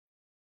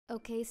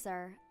Okay,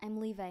 sir.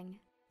 I'm leaving.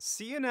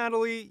 See you,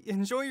 Natalie.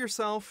 Enjoy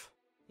yourself.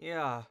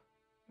 Yeah,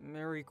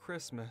 Merry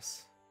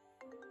Christmas.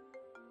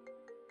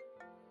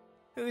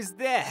 Who's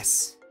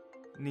this?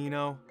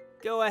 Nino.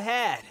 Go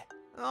ahead.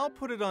 I'll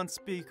put it on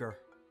speaker.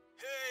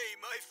 Hey,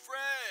 my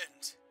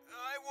friend!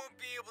 I won't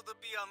be able to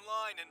be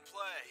online and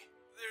play.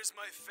 There's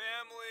my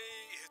family,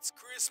 it's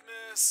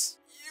Christmas.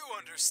 You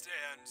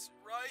understand,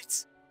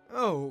 right?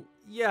 Oh,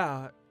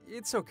 yeah,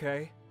 it's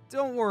okay.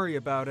 Don't worry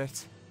about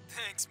it.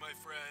 Thanks, my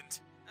friend.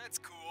 That's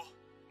cool.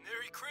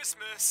 Merry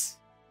Christmas!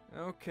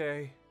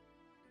 Okay.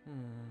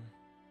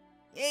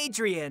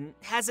 Adrien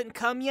hasn't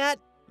come yet?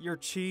 Your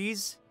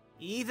cheese?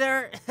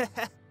 Either?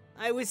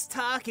 I was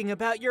talking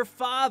about your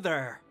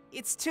father.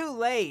 It's too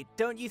late,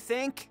 don't you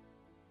think?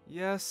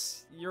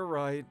 Yes, you're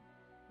right.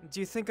 Do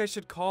you think I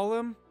should call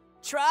him?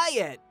 Try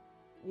it!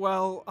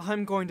 Well,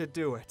 I'm going to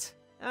do it.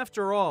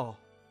 After all,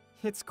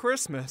 it's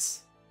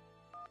Christmas.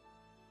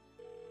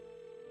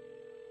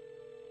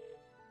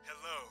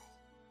 Hello.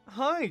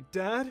 Hi,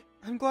 Dad.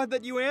 I'm glad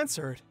that you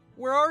answered.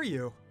 Where are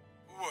you?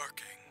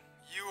 Working.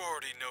 You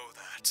already know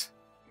that.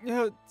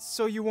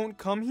 So you won't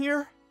come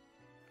here?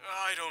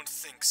 I don't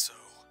think so.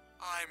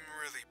 I'm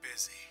really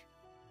busy.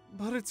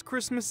 But it's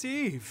Christmas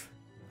Eve.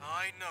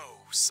 I know,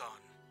 son.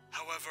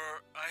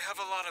 However, I have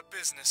a lot of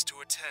business to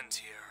attend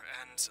here,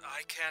 and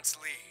I can't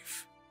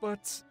leave.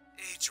 But...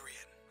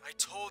 Adrien, I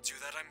told you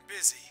that I'm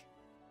busy.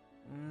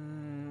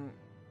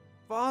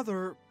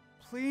 Father,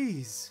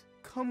 please,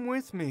 come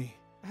with me.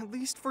 At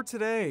least for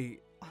today.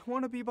 I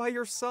want to be by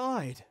your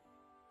side.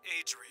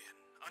 Adrien,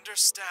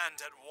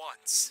 understand at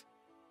once.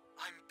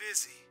 I'm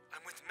busy.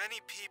 I'm with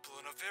many people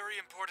in a very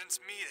important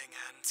meeting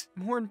and...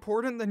 More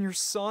important than your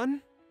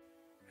son?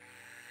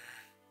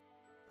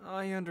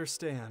 I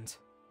understand.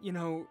 You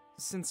know,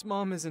 since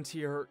Mom isn't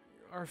here,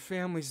 our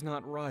family's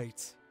not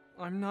right.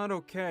 I'm not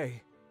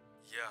okay.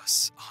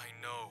 Yes, I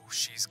know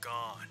she's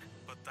gone,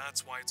 but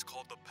that's why it's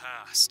called the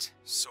past,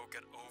 so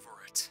get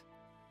over it.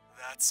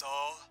 That's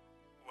all?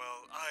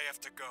 Well, I have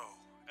to go,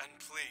 and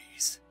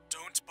please,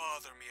 don't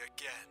bother me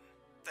again.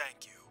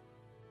 Thank you.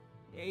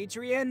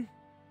 Adrien?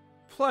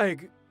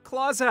 Plagg,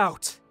 claws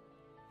out!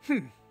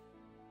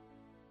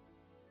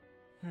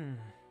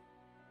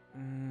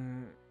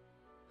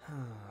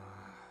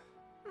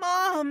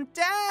 Mom,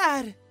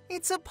 Dad!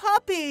 It's a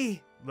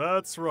puppy!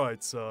 That's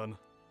right, son.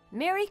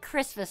 Merry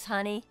Christmas,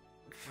 honey.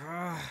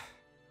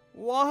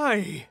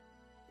 Why?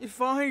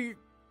 If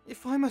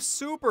I'm a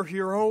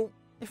superhero,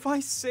 if I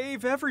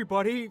save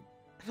everybody,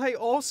 and I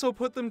also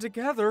put them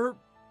together,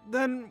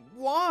 then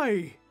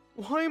why?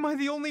 Why am I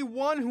the only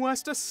one who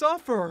has to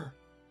suffer?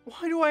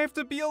 Why do I have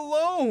to be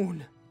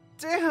alone?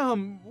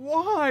 Damn,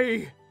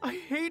 why? I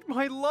hate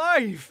my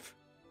life.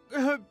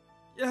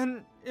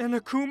 And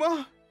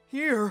Akuma?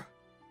 Here.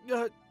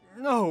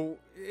 No,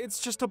 it's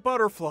just a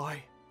butterfly.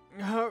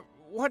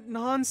 What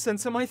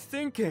nonsense am I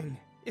thinking?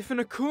 If an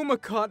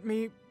Akuma caught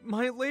me,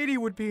 my lady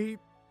would be...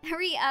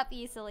 Hurry up,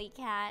 you silly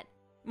cat.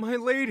 My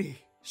lady.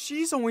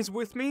 She's always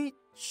with me.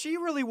 She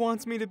really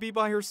wants me to be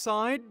by her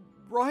side,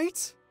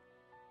 right?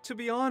 To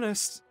be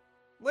honest,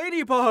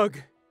 Ladybug!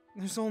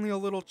 There's only a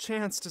little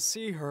chance to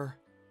see her.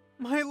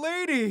 My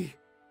lady!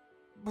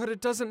 But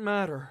it doesn't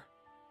matter.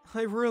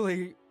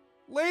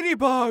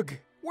 Ladybug!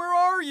 Where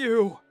are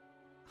you?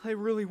 I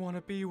really want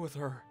to be with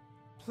her.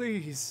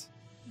 Please.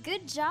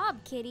 Good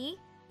job, kitty.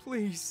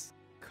 Please,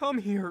 come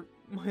here,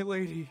 my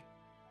lady.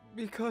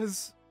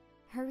 Because...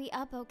 Hurry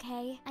up,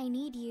 okay? I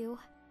need you.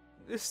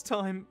 this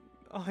time,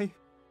 I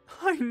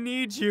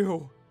need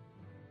you.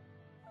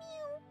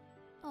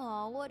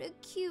 Aw, what a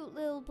cute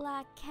little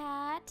black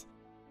cat.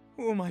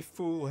 Who am I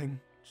fooling?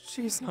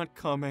 She's not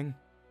coming.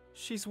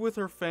 She's with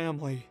her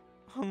family,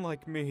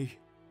 unlike me.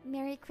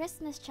 Merry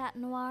Christmas, Chat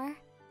Noir.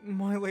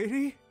 My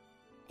lady?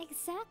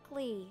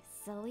 Exactly,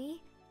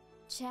 silly.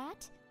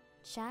 Chat?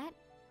 Chat?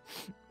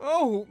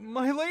 Oh,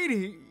 my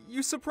lady,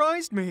 you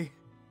surprised me.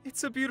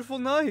 It's a beautiful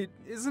night,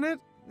 isn't it?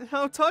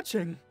 How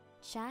touching.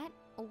 Chat?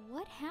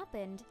 What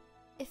happened?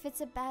 If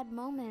it's a bad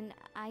moment,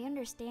 I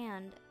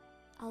understand.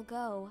 I'll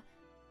go.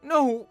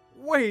 No,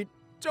 wait,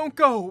 don't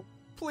go,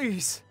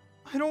 please.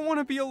 I don't want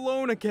to be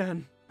alone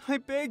again. I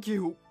beg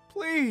you,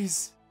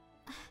 please.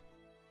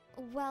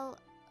 Well,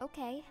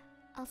 okay.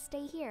 I'll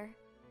stay here.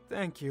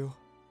 Thank you.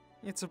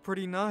 It's a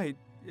pretty night,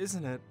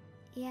 isn't it?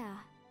 Yeah.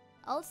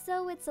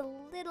 Also, it's a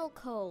little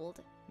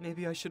cold.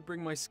 Maybe I should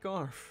bring my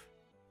scarf.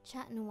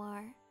 Chat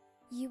Noir,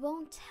 you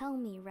won't tell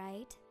me,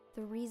 right?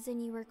 The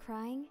reason you were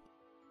crying?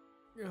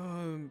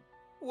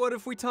 What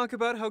if we talk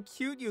about how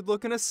cute you'd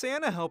look in a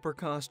Santa helper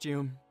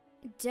costume?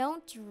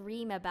 Don't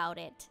dream about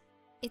it.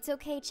 It's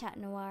okay, Chat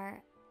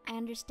Noir. I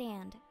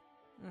understand.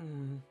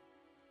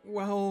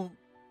 Well,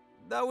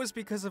 that was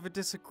because of a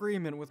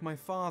disagreement with my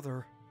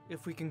father,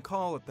 if we can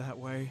call it that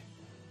way.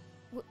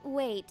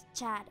 Wait,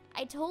 Chat.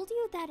 I told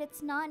you that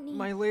it's not me.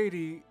 My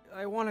lady,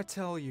 I want to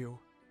tell you.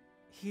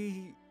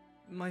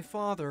 My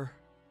father,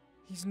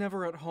 he's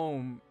never at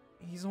home.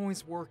 He's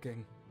always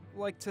working.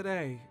 Like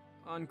today,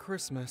 on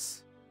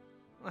Christmas.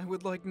 I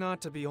would like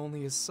not to be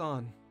only his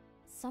son.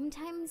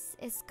 Sometimes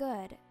it's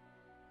good.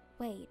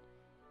 Wait,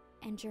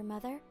 and your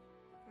mother?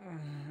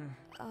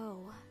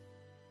 Oh.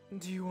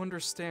 Do you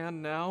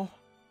understand now?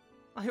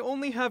 I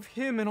only have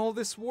him in all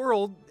this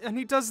world, and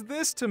he does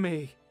this to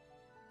me.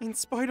 In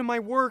spite of my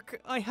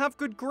work, I have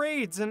good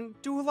grades and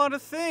do a lot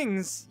of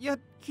things, yet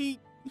he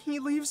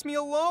leaves me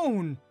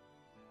alone.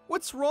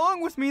 What's wrong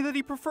with me that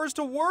he prefers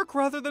to work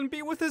rather than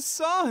be with his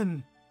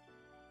son?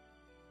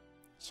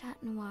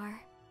 Chat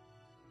Noir.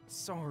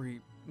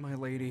 Sorry, my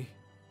lady.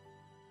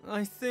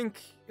 I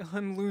think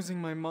I'm losing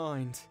my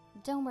mind.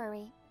 Don't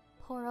worry.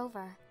 Pour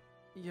over.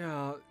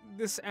 Yeah,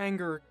 this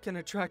anger can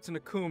attract an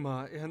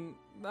Akuma, and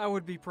that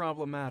would be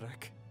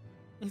problematic.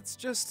 It's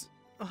just,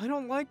 I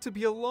don't like to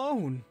be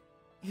alone.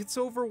 It's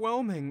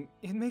overwhelming.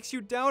 It makes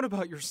you doubt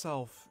about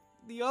yourself,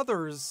 the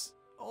others,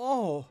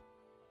 all.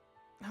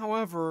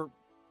 However,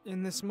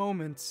 in this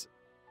moment,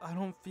 I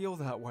don't feel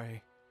that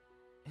way.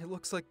 It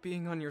looks like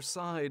being on your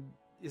side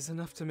is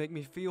enough to make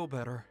me feel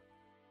better.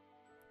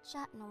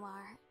 Chat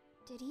Noir,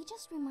 did he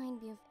just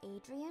remind me of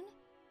Adrien?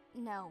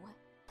 No,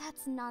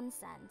 that's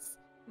nonsense.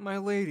 My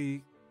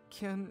lady,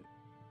 can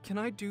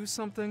I do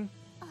something?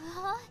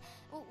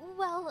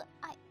 Well,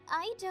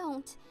 I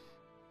don't.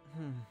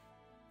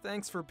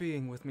 Thanks for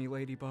being with me,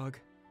 Ladybug.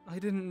 I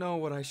didn't know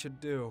what I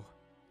should do.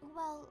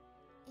 Well,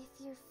 if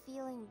you're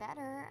feeling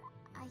better,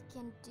 I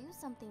can do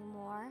something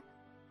more.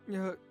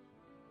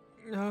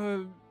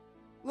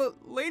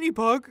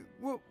 Ladybug,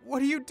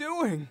 what are you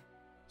doing?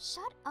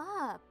 Shut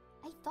up.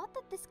 I thought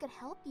that this could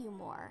help you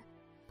more.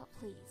 But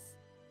please,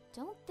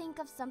 don't think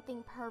of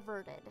something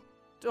perverted.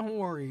 Don't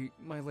worry,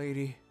 my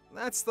lady.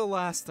 That's the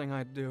last thing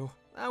I'd do.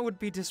 That would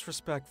be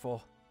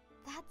disrespectful.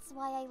 That's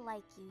why I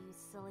like you, you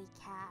silly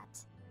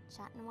cat.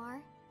 Chat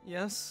Noir?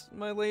 Yes,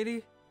 my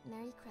lady?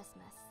 Merry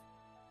Christmas.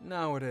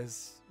 Now it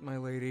is, my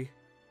lady.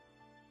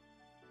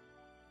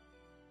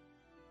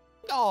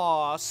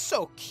 Aw,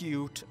 so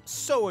cute.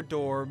 So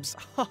adorbs.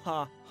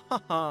 Haha,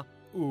 haha,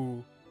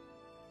 ooh.